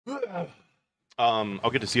I'll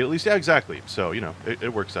get to see it at least. Yeah, exactly. So, you know,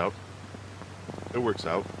 it works out. It works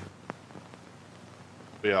out.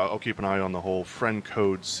 But yeah, I'll keep an eye on the whole friend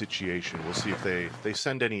code situation. We'll see if they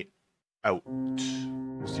send any out.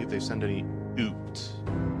 We'll see if they send any out.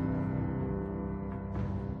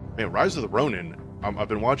 Man, Rise of the Ronin, I've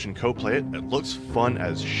been watching Co play it. It looks fun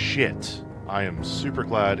as shit. I am super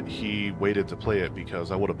glad he waited to play it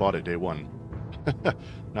because I would have bought it day one.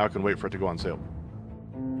 Now I can wait for it to go on sale.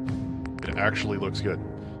 It actually looks good.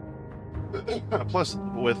 Plus,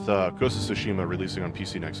 with Ghost of Tsushima releasing on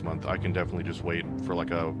PC next month, I can definitely just wait for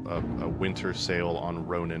like a winter sale on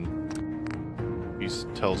Ronin. He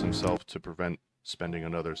tells himself to prevent spending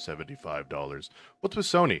another $75. What's with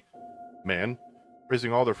Sony? Man,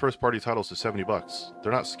 raising all their first-party titles to $70.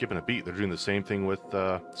 They're not skipping a beat. They're doing the same thing with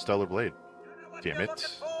Stellar Blade. Damn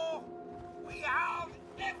it.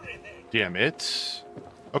 Damn it.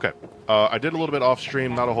 Okay, I did a little bit off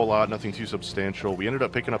stream, not a whole lot, nothing too substantial. We ended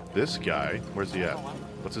up picking up this guy. Where's he at?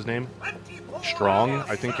 What's his name? Strong,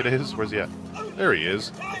 I think it is. Where's he at? There he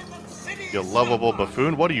is. You lovable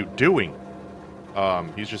buffoon. What are you doing?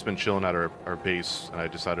 He's just been chilling at our base, and I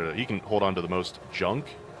decided that he can hold on to the most junk,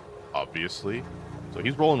 obviously. So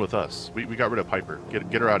he's rolling with us. We got rid of Piper.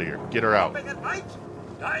 Get her out of here. Get her out. Get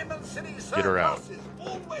her out.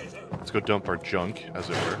 Let's go dump our junk, as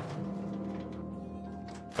it were.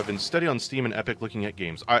 I've been steady on Steam and Epic looking at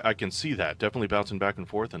games. I can see that. Definitely bouncing back and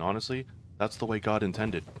forth, and honestly, that's the way God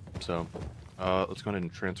intended. So, let's go ahead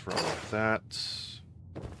and transfer all of that.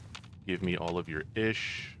 Give me all of your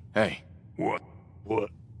ish. Hey. What? What?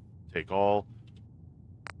 Take all.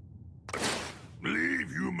 Leave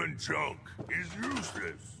human junk is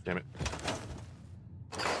useless. Damn it.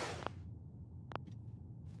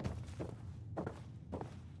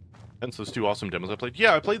 Hence those two awesome demos I played.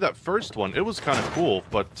 Yeah, I played that first one. It was kind of cool,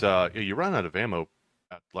 but yeah, you run out of ammo.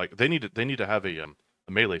 Like they need to have a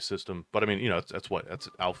melee system. But I mean, you know, that's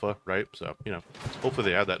alpha, right? So you know, hopefully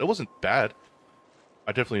they add that. It wasn't bad.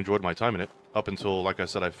 I definitely enjoyed my time in it up until, like I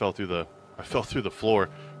said, I fell through the floor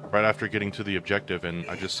right after getting to the objective, and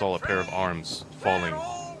I just saw a pair of arms falling,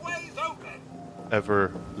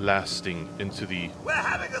 everlasting into the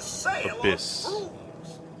abyss.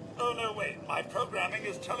 Oh, no, wait. My programming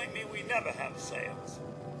is telling me we never have sales.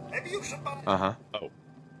 Maybe you should buy... Uh-huh. Oh.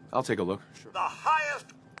 I'll take a look. The highest...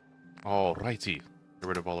 Alrighty. Get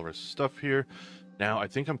rid of all of our stuff here. Now, I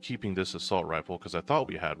think I'm keeping this assault rifle, because I thought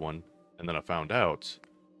we had one, and then I found out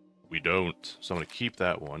we don't. So I'm going to keep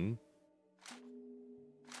that one.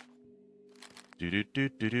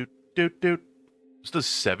 Do-do-do-do-do-do-do. This does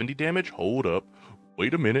 70 damage? Hold up.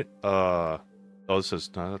 Wait a minute. Oh, this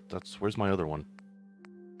says... that's... Where's my other one?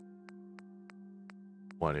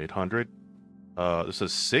 1-800. This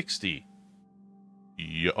is 60.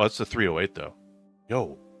 Yeah, oh, that's the 308 though.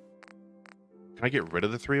 Yo, can I get rid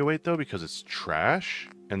of the 308 though because it's trash,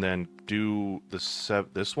 and then do the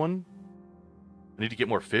this one? I need to get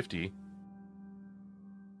more 50.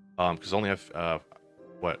 Because I only have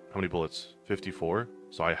what? How many bullets? 54.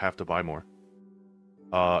 So I have to buy more.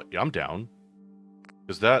 Yeah, I'm down.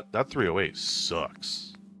 Because that 308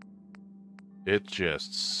 sucks. It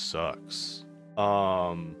just sucks.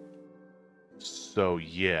 So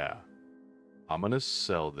yeah, I'm gonna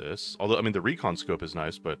sell this. Although, I mean, the recon scope is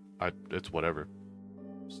nice, but it's whatever.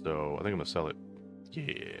 So I think I'm gonna sell it.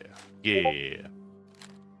 Yeah.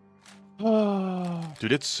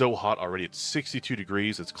 Dude, it's so hot already. It's 62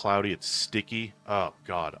 degrees. It's cloudy. It's sticky. Oh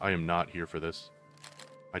God, I am not here for this.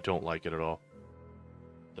 I don't like it at all.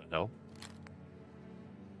 What the hell?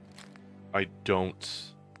 I don't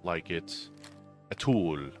like it at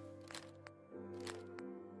all.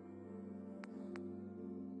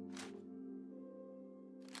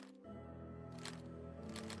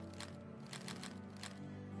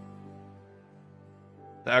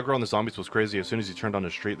 The aggro on the zombies was crazy. As soon as you turned on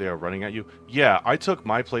the street, they are running at you. Yeah, I took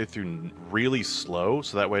my playthrough really slow,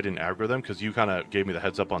 so that way I didn't aggro them, because you kind of gave me the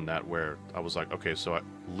heads up on that, where I was like, okay, so I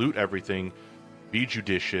loot everything, be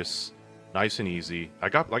judicious, nice and easy. I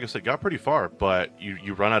got, like I said, got pretty far, but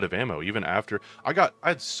you run out of ammo even after. I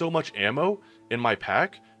had so much ammo in my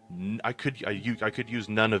pack, I could use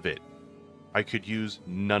none of it. I could use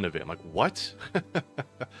none of it. I'm like, what?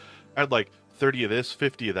 I had like 30 of this,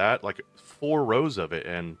 50 of that, like 4 rows of it,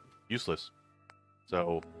 and useless.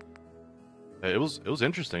 So it was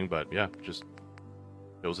interesting, but yeah, just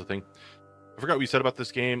it was a thing. I forgot what you said about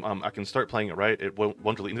this game. I can start playing it, right? It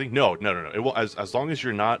won't delete anything. No. It will, as long as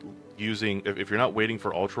you're not using, if you're not waiting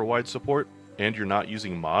for ultra wide support and you're not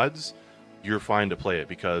using mods, you're fine to play it,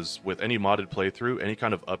 because with any modded playthrough, any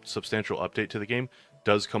kind of substantial update to the game,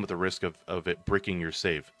 does come with the risk of it bricking your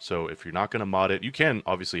save. So if you're not going to mod it, you can,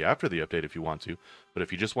 obviously, after the update if you want to. But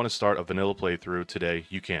if you just want to start a vanilla playthrough today,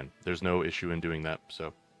 you can. There's no issue in doing that,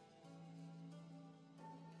 so.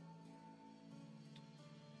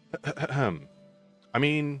 I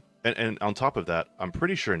mean, and on top of that, I'm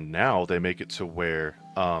pretty sure now they make it to where,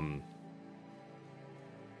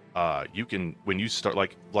 you can, when you start,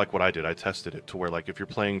 like what I did, I tested it to where, like, if you're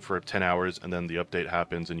playing for 10 hours and then the update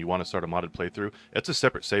happens and you want to start a modded playthrough, it's a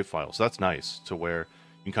separate save file. So that's nice to where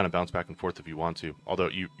you can kind of bounce back and forth if you want to. Although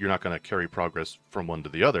you're not going to carry progress from one to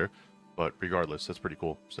the other, but regardless, that's pretty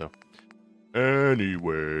cool. So,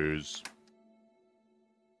 anyways.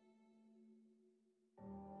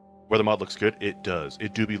 Where the mod looks good? It does.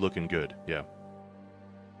 It do be looking good, yeah.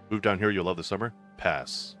 Move down here, you'll love the summer?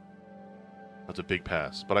 Pass. That's a big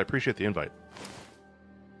pass, but I appreciate the invite.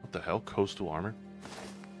 What the hell? Coastal armor?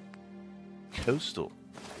 Coastal.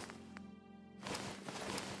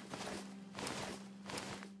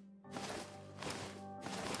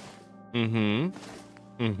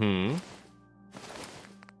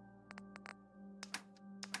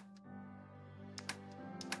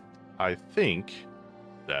 I think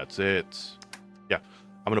that's it. Yeah,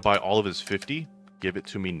 I'm gonna buy all of his 50. Give it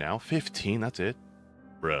to me now. 15, that's it.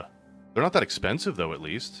 Bruh. They're not that expensive, though, at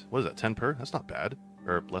least. What is that, 10 per? That's not bad.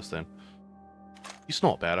 Or less than. It's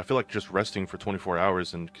not bad. I feel like just resting for 24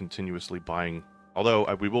 hours and continuously buying...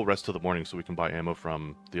 Although, we will rest till the morning so we can buy ammo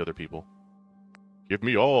from the other people. Give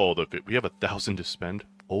me all the... We have 1,000 to spend.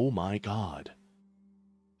 Oh my god.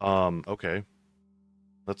 Okay.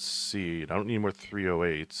 Let's see. I don't need more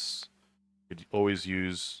 308s. Could always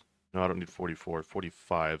use... No, I don't need 44.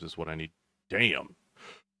 45s is what I need. Damn.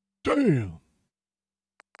 Damn.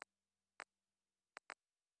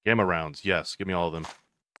 Gamma rounds, yes. Give me all of them.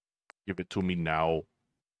 Give it to me now.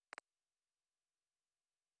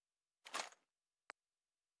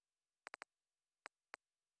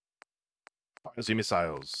 Fire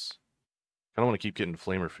missiles. I don't want to keep getting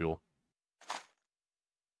flamer fuel.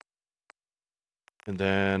 And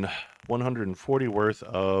then 140 worth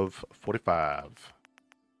of 45.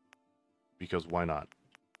 Because why not?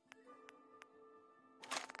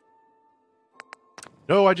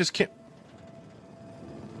 No, I just can't.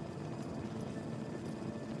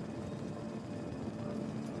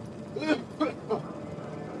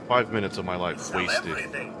 Five minutes of my life wasted.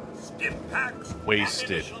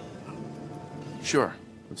 Wasted. Sure.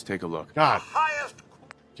 Let's take a look. God.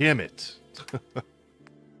 Damn it.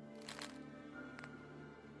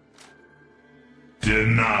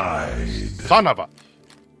 Denied. Son of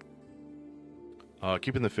a.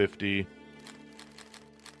 Keeping the 50.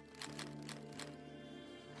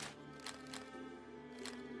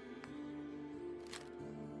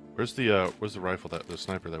 Where's the rifle the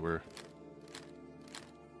sniper that we're...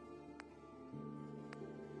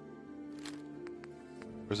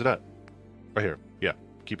 Where's it at? Right here. Yeah,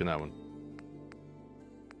 keeping that one.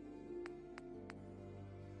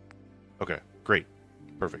 Okay, great.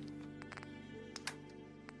 Perfect.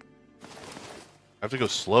 I have to go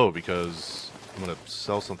slow because I'm going to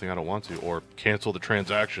sell something I don't want to, or cancel the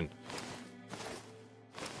transaction.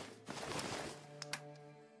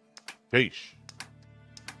 Sheesh.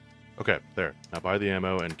 Okay, there. Now buy the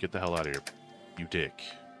ammo and get the hell out of here. You dick.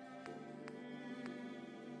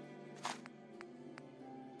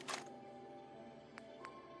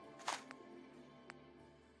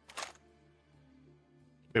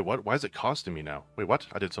 Wait, what? Why is it costing me now? Wait, what?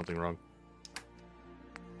 I did something wrong.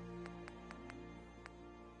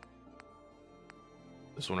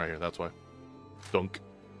 This one right here, that's why. Dunk.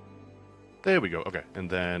 There we go. Okay, and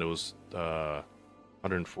then it was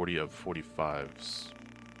 140 of 45s.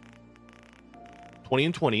 20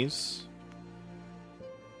 and 20s.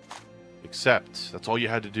 Accept. That's all you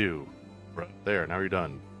had to do. Right there, now you're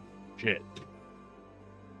done. Shit.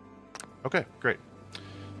 Okay, great.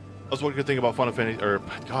 That's one good thing about Final Fantasy, or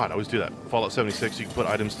God, I always do that. Fallout 76, you can put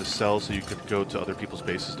items to sell, so you could go to other people's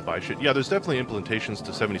bases to buy shit. Yeah, there's definitely implementations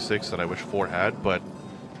to 76 that I wish 4 had, but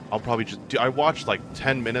I'll probably just... I watched like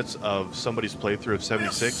 10 minutes of somebody's playthrough of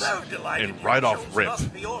 76, so and right off rip.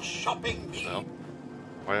 Your shopping needs. Well,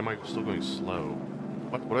 why am I still going slow?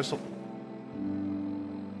 What? What I still...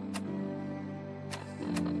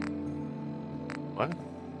 What?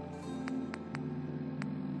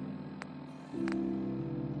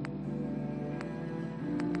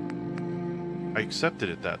 I accepted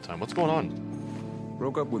it that time. What's going on?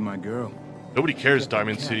 Broke up with my girl. Nobody cares,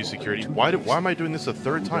 Diamond City Security. Why am I doing this a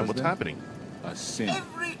third time? What's happening? A sin.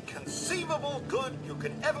 Every conceivable good you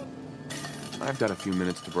could ever... I've got a few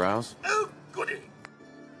minutes to browse. Oh, goody.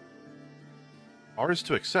 R is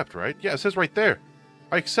to accept, right? Yeah, it says right there.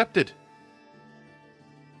 I accepted.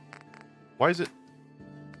 Why is it...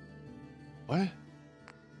 What?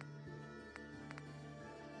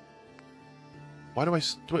 Why do I...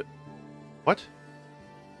 What?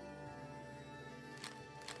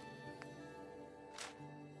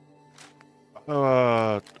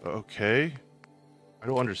 Okay. I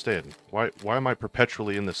don't understand. Why am I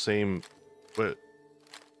perpetually in the same... What?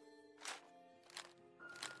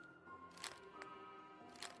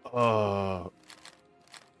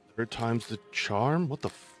 Third time's the charm? What the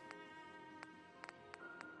f...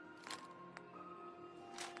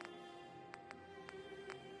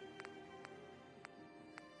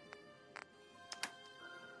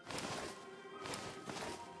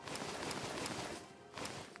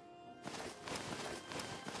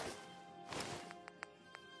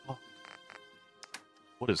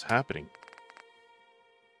 What is happening?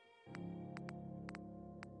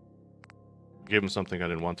 Gave him something I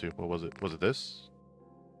didn't want to. What was it? Was it this?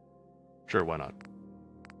 Sure, why not?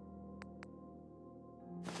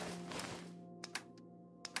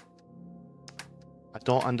 I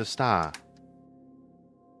don't understand.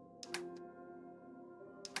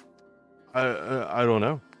 I don't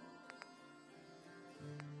know.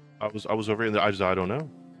 I was over in the I don't know.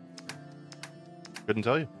 Couldn't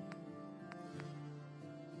tell you.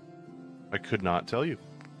 I could not tell you.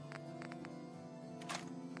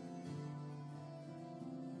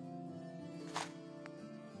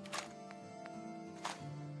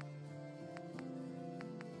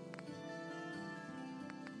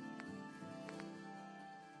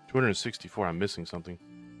 $264. I'm missing something.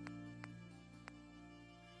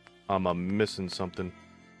 I'm missing something.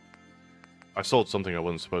 I sold something I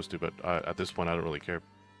wasn't supposed to, but at this point, I don't really care.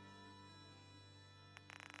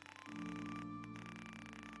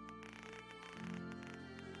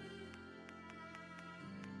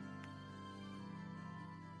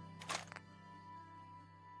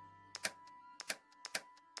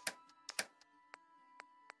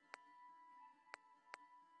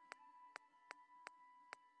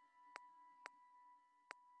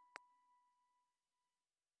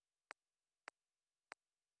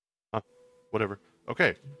 Whatever.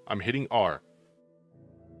 Okay, I'm hitting R.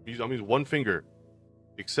 That means one finger.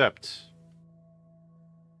 Accept.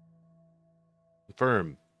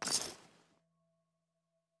 Confirm.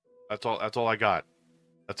 That's all I got.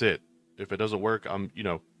 That's it. If it doesn't work, I'm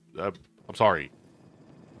sorry.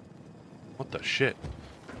 What the shit?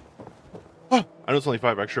 I know it's only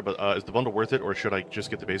 5 extra, but is the bundle worth it, or should I just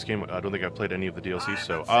get the base game? I don't think I've played any of the DLC,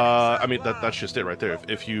 so I mean that's just it right there.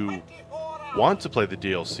 If you want to play the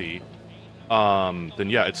DLC, then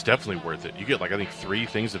yeah, it's definitely worth it. You get like I think 3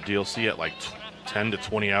 things of DLC at like 10 to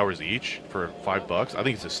 20 hours each for $5. I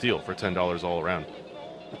think it's a steal for $10 all around.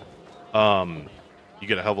 You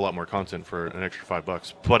get a hell of a lot more content for an extra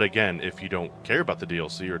 $5. But again, if you don't care about the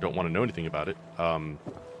DLC or don't want to know anything about it,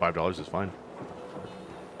 $5 is fine.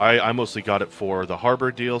 I mostly got it for the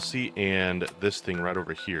Harbor DLC and this thing right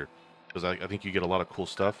over here, because I think you get a lot of cool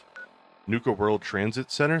stuff. Nuka World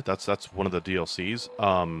Transit Center, that's one of the DLCs.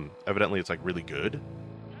 Evidently it's like really good.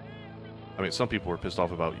 I mean, some people were pissed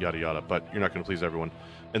off about yada yada, but you're not going to please everyone.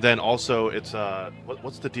 And then also it's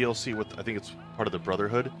what's the DLC with? I think it's part of the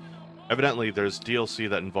Brotherhood. Evidently there's DLC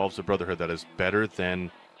that involves the Brotherhood that is better than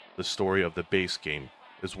the story of the base game,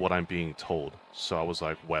 is what I'm being told. So I was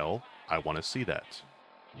like, well, I want to see that.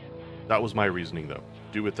 That was my reasoning, though.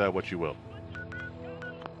 Do with that what you will.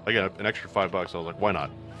 Again, an extra $5. I was like, why not?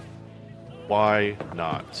 Why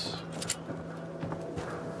not?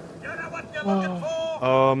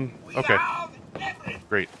 Okay.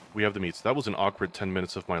 Great. We have the meats. That was an awkward 10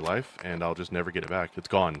 minutes of my life, and I'll just never get it back. It's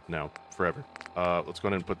gone now, forever. Let's go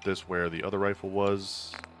ahead and put this where the other rifle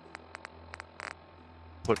was.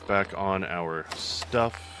 Put back on our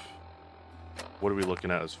stuff. What are we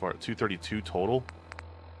looking at as far? 232 total?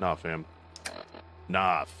 Nah, fam.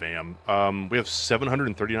 Nah, fam. We have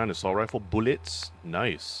 739 assault rifle bullets.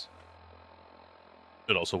 Nice.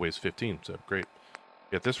 It also weighs 15, so great.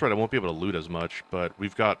 Yeah, at this rate, I won't be able to loot as much, but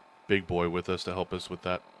we've got Big Boy with us to help us with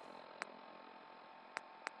that.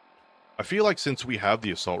 I feel like since we have the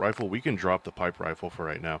assault rifle, we can drop the pipe rifle for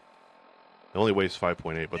right now. It only weighs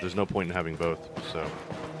 5.8, but there's no point in having both, so...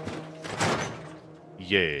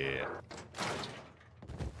 Yeah.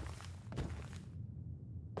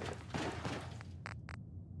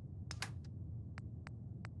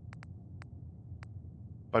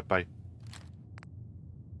 Bye-bye.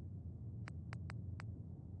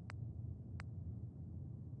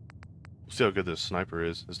 See how good this sniper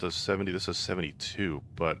is. This does 70, this does 72,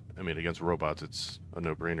 but, I mean, against robots, it's a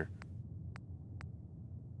no-brainer.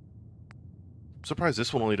 I'm surprised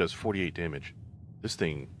this one only does 48 damage. This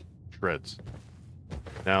thing shreds.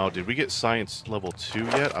 Now, did we get science level 2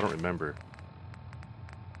 yet? I don't remember.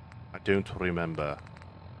 don't remember.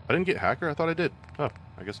 I didn't get hacker? I thought I did. Oh,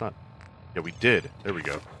 I guess not. Yeah, we did. There we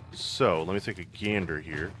go. So, let me take a gander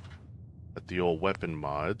here at the old weapon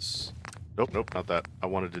mods. Nope, nope, not that. I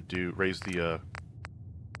wanted to raise the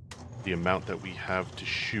amount that we have to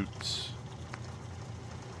shoot.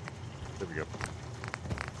 There we go.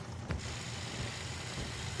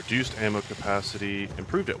 Reduced ammo capacity.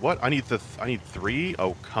 Improved it. What? I need 3?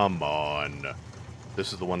 Oh, come on.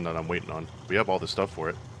 This is the one that I'm waiting on. We have all the stuff for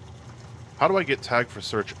it. How do I get tag for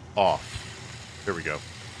search off? There we go.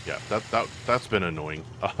 Yeah, that's been annoying.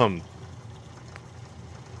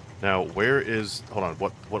 Now where is? Hold on.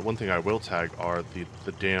 What one thing I will tag are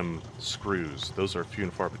the damn screws. Those are few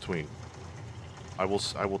and far between. I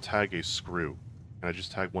will tag a screw. Can I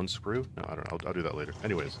just tag one screw? No, I don't know. I'll do that later.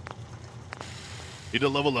 Anyways, need to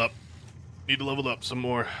level up. Need to level up some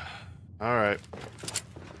more. All right,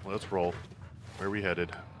 well, let's roll. Where are we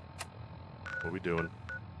headed? What are we doing?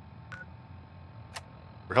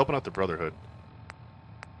 We're helping out the Brotherhood.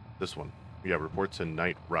 This one. Yeah, reports in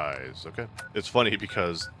Night Rise. Okay. It's funny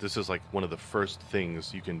because this is like one of the first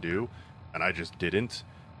things you can do, and I just didn't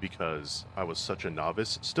because I was such a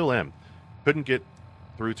novice. Still am. Couldn't get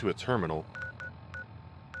through to a terminal.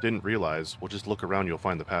 Didn't realize. Well, just look around, you'll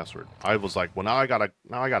find the password. I was like, well, now I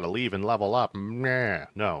gotta leave and level up. Nah.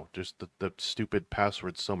 No, just the stupid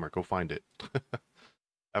password somewhere. Go find it.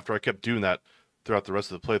 After I kept doing that throughout the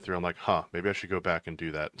rest of the playthrough, I'm like, huh, maybe I should go back and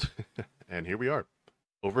do that. And here we are.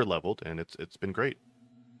 Over leveled, and it's been great.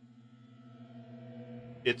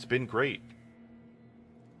 It's been great.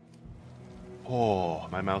 Oh,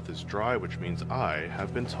 my mouth is dry, which means I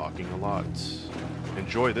have been talking a lot.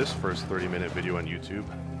 Enjoy this first 30-minute video on YouTube.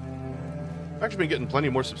 I've actually been getting plenty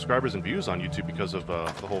more subscribers and views on YouTube because of the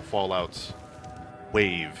whole Fallout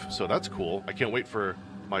wave, so that's cool. I can't wait for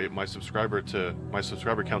my subscriber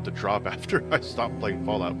count to drop after I stop playing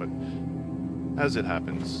Fallout, but as it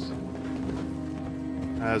happens.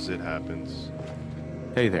 As it happens.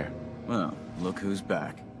 Hey there. Well, look who's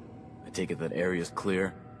back. I take it that area's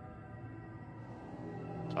clear?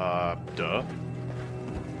 Duh.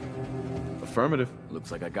 Affirmative.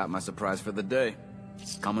 Looks like I got my surprise for the day.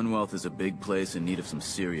 Commonwealth is a big place in need of some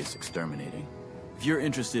serious exterminating. If you're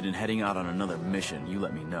interested in heading out on another mission, you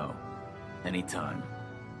let me know. Anytime.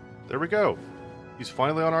 There we go. He's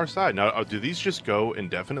finally on our side. Now, do these just go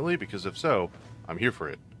indefinitely? Because if so, I'm here for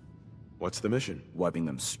it. What's the mission? Wiping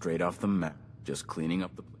them straight off the map. Just cleaning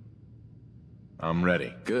up the... I'm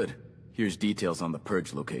ready. Good. Here's details on the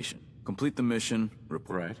purge location. Complete the mission,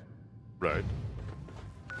 report. Right. Right.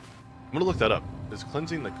 I'm gonna look that up. Is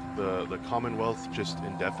cleansing the Commonwealth just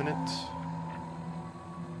indefinite?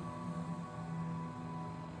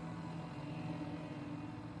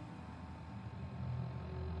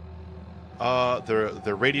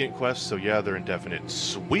 They're Radiant quests, so yeah, they're indefinite.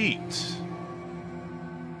 Sweet!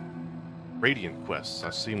 Radiant quests.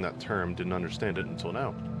 I've seen that term, didn't understand it until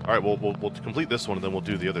now. Alright, we'll complete this one, and then we'll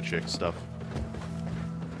do the other chick stuff.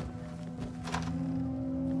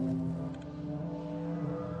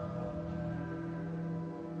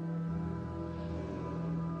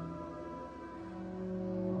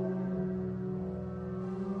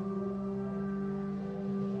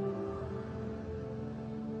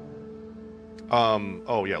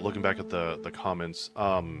 Oh yeah, looking back at the comments,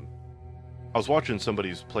 I was watching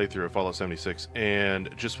somebody's playthrough of Fallout 76, and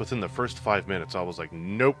just within the first 5 minutes, I was like,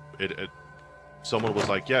 nope. Someone was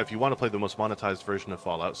like, yeah, if you want to play the most monetized version of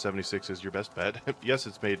Fallout, 76 is your best bet. Yes,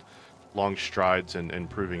 it's made long strides and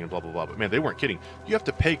improving and blah, blah, blah, but man, they weren't kidding. You have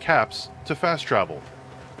to pay caps to fast travel.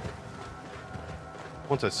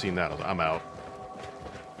 Once I seen that, I was like, I'm out.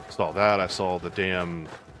 Saw that, I saw the damn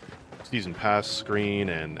season pass screen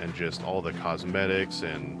and just all the cosmetics,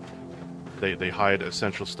 and they hide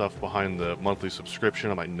essential stuff behind the monthly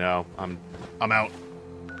subscription. I'm like, no, I'm out.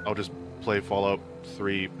 I'll just play Fallout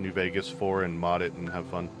 3, New Vegas 4, and mod it and have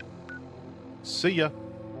fun. See ya.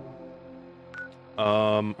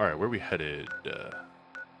 Alright, where are we headed?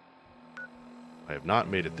 I have not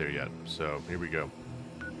made it there yet, so here we go.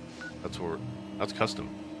 That's custom.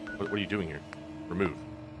 What are you doing here? Remove.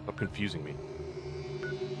 Stop confusing me.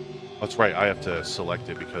 That's right, I have to select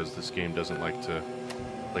it because this game doesn't like to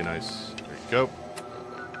play nice. There you go.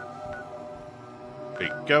 There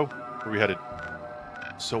you go. Where are we headed?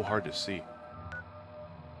 So hard to see.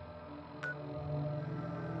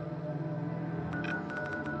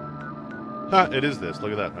 Ah, it is this.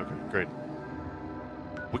 Look at that. Okay, great.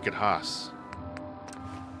 Wicked Haas.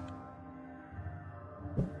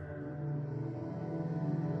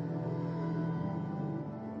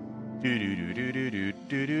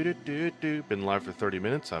 Been live for 30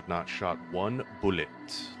 minutes. I've not shot one bullet.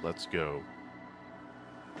 Let's go.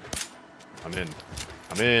 I'm in.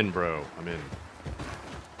 I'm in, bro. I'm in.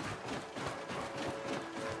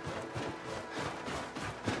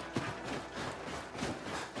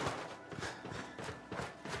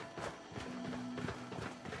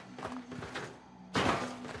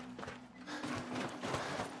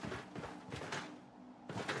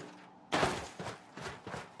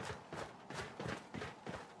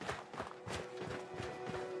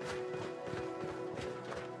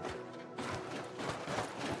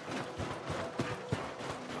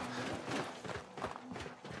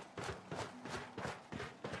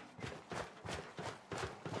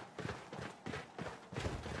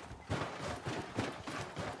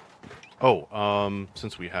 Oh,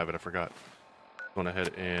 since we have it, I forgot. Going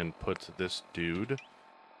ahead and put this dude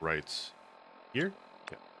right here.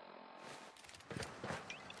 Yeah.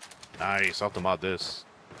 Nice. I'll have to mod this.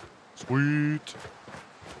 Sweet.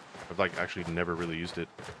 I've like actually never really used it.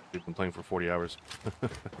 We've been playing for 40 hours.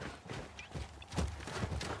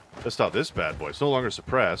 Let's stop this bad boy. It's no longer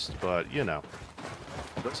suppressed, but you know.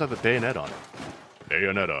 Let's have a bayonet on it.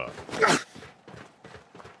 Bayonetta.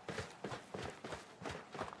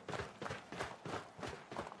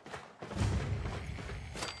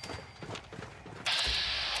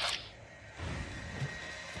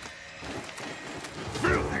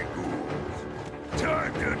 Filthy ghouls!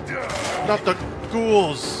 Time to die! Not the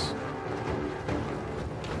ghouls!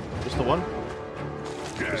 Just the one?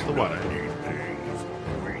 Just the one. Need things.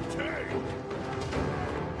 Retain.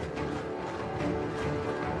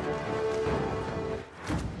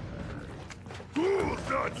 Ghouls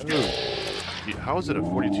not scared. How is it a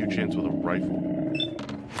 42 chance with a rifle?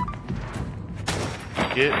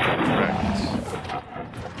 Get wrecked.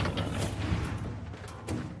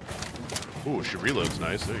 Ooh, she reloads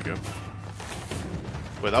nice. There you go.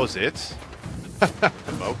 Wait, that was it?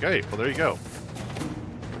 Okay, well there you go.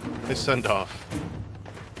 Nice send off.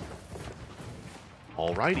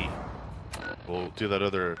 Alrighty. We'll do that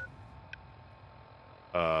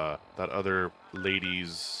other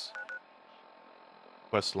lady's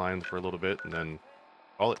quest line for a little bit and then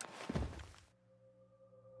call it.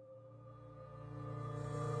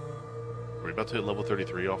 We're about to hit level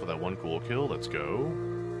 33 off of that one ghoul kill. Let's go.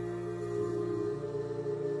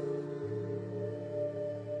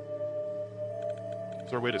 Is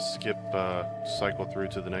there a way to skip, cycle through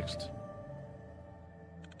to the next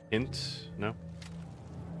hint? No?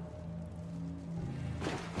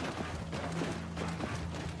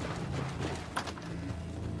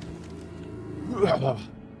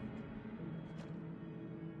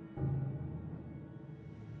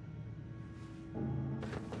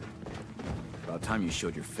 About time you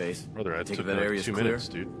showed your face. Brother, I Take took that like area's 2 clear? minutes,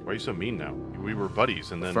 dude. Why are you so mean now? We were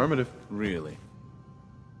buddies, and then... Affirmative. Really?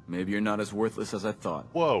 Maybe you're not as worthless as I thought.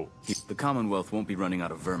 Whoa. The Commonwealth won't be running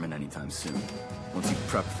out of vermin anytime soon. Once you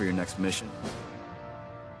prep for your next mission.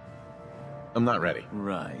 I'm not ready.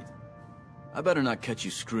 Right. I better not catch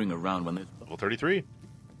you screwing around when they... Level 33.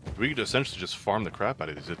 We could essentially just farm the crap out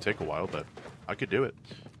of these. It'd take a while, but I could do it.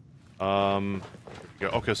 Yeah,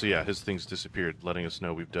 okay, so yeah, his things disappeared, letting us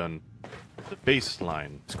know we've done the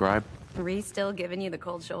baseline. Scribe? Reese still giving you the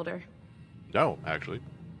cold shoulder? No, actually.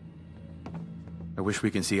 I wish we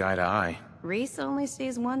can see eye to eye. Reese only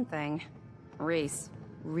sees one thing. Reese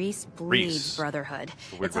bleeds Reese. brotherhood.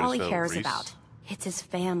 A weird It's way to all he spell cares Reese. about. It's his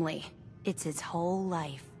family. It's his whole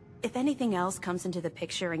life. If anything else comes into the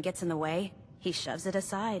picture and gets in the way, he shoves it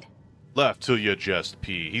aside. Left till you just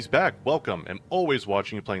pee. He's back. Welcome. I'm always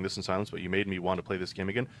watching you playing this in silence, but you made me want to play this game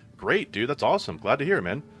again. Great, dude. That's awesome. Glad to hear it,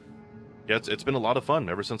 man. Yeah, it's been a lot of fun.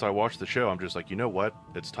 Ever since I watched the show, I'm just like, you know what?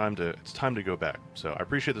 It's time to go back. So I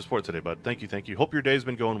appreciate the support today, bud. Thank you. Hope your day's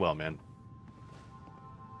been going well, man.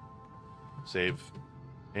 Save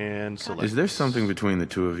and select. Is there something between the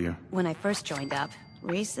two of you? When I first joined up,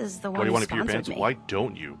 Reese is the Why one do you who want to pee your sponsored pants? me. Why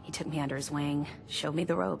don't you? He took me under his wing, showed me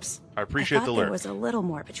the ropes. I appreciate I the thought there lurk. was a little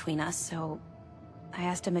more between us, so I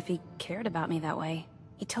asked him if he cared about me that way.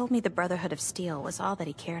 He told me the Brotherhood of Steel was all that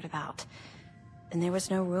he cared about, and there was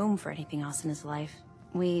no room for anything else in his life.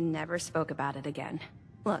 We never spoke about it again.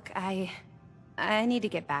 Look, I need to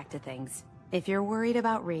get back to things. If you're worried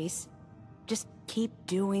about Reese, just keep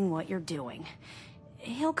doing what you're doing.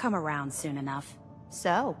 He'll come around soon enough.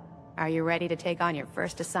 So, are you ready to take on your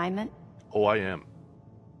first assignment? Oh, I am.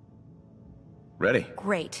 Ready.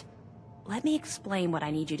 Great. Let me explain what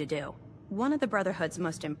I need you to do. One of the Brotherhood's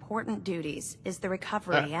most important duties is the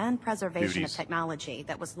recovery and preservation of duties. technology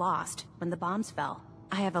that was lost when the bombs fell.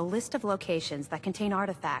 I have a list of locations that contain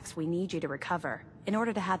artifacts we need you to recover in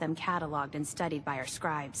order to have them cataloged and studied by our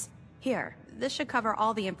scribes. Here, this should cover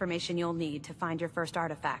all the information you'll need to find your first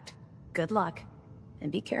artifact. Good luck,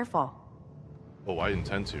 and be careful. Oh, I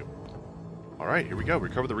intend to. Alright, here we go.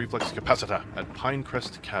 Recover the reflex capacita at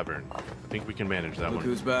Pinecrest Cavern. I think we can manage that Look one.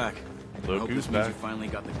 who's back. I Look hope who's this means back. you finally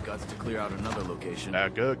got the guts to clear out another location.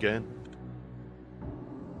 Back again.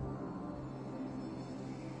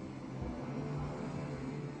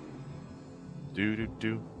 Do do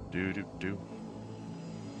do do do do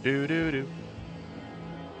do do do.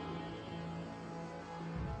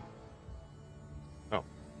 Oh.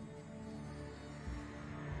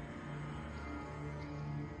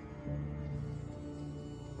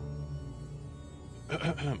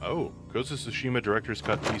 Oh, Ghost of Tsushima Director's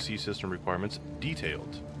Cut PC system requirements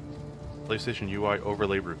detailed. PlayStation UI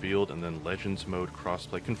overlay revealed, and then Legends mode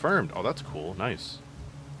crossplay confirmed. Oh, that's cool. Nice.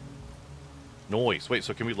 Noise. Wait,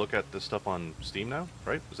 so can we look at this stuff on Steam now?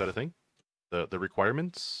 Right? Is that a thing? The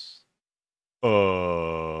requirements?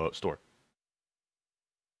 Store.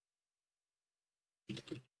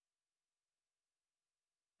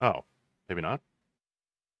 Oh, maybe not.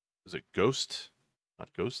 Is it Ghost? Not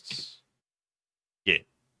Ghosts? Yeah.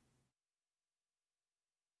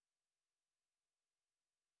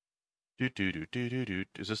 Do do do do do do.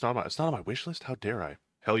 Is this not my? It's not on my wish list. How dare I?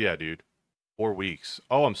 Hell yeah, dude. 4 weeks.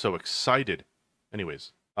 Oh, I'm so excited.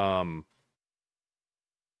 Anyways,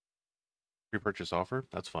 pre-purchase offer.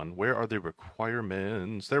 That's fun. Where are the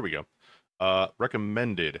requirements? There we go.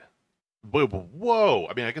 Recommended. Whoa, whoa.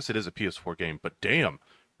 I mean, I guess it is a PS4 game, but damn.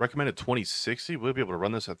 Recommended 2060. We'll be able to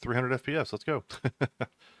run this at 300 FPS. Let's go.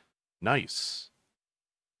 Nice.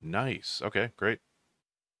 Nice. Okay, great.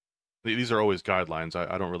 These are always guidelines.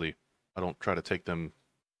 I don't try to take them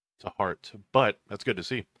to heart, but that's good to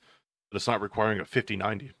see. But it's not requiring a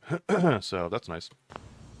 5090. So that's nice. All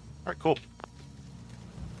right, cool.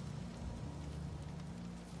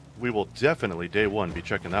 We will definitely day one be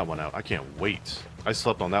checking that one out. I can't wait. I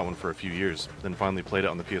slept on that one for a few years, then finally played it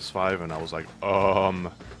on the PS5, and I was like,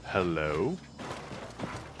 hello?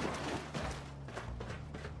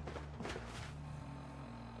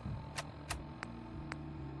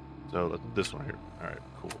 So this one here. All right,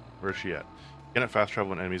 cool. Where's she at? Can it fast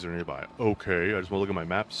travel when enemies are nearby? Okay, I just want to look at my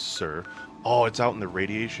map, sir. Oh, it's out in the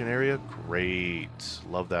radiation area? Great.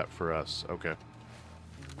 Love that for us. Okay.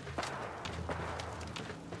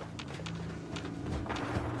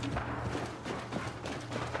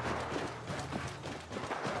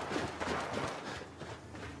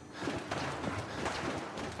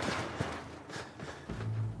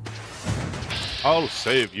 I'll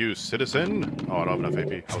save you, citizen. Oh, I don't have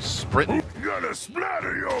enough AP. I was sprinting. You gotta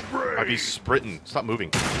splatter your brain! I'd be sprinting. Stop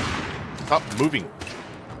moving. Stop moving.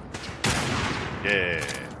 Yeah.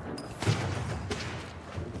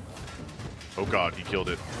 Oh god, he killed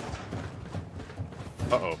it.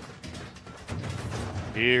 Uh-oh.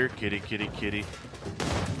 Here, kitty, kitty, kitty.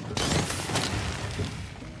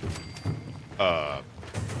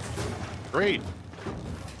 Great.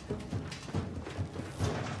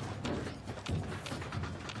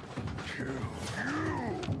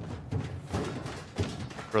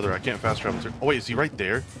 Brother, I can't fast travel. Oh wait, is he right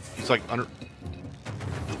there? He's like under...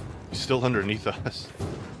 He's still underneath us.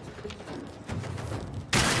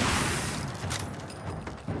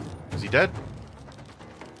 Is he dead?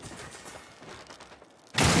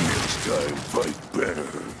 Next time, fight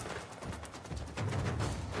better.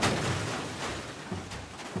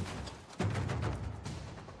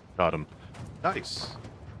 Got him. Nice.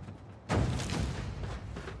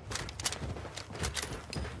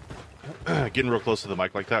 Getting real close to the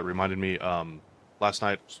mic like that reminded me, last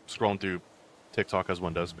night, scrolling through TikTok as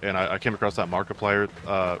one does, and I came across that Markiplier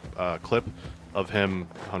clip of him,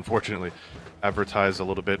 unfortunately, advertised a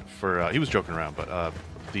little bit for, he was joking around, but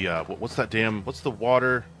what's that damn, what's the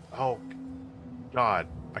water? Oh, God.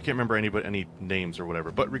 I can't remember any names or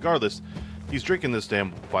whatever, but regardless, he's drinking this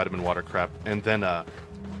damn vitamin water crap, and then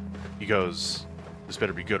he goes, this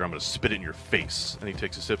better be good or I'm going to spit it in your face. And he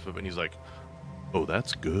takes a sip of it, and he's like, oh,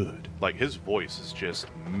 that's good. Like, his voice is just,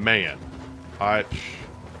 man.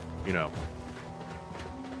 You know,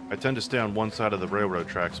 I tend to stay on one side of the railroad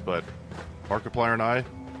tracks, but Markiplier and I,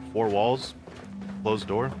 4 walls, closed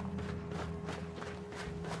door.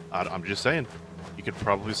 I'm just saying, he could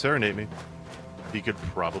probably serenade me. He could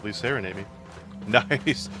probably serenade me.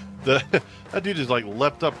 Nice. That dude just like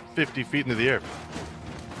leapt up 50 feet into the air.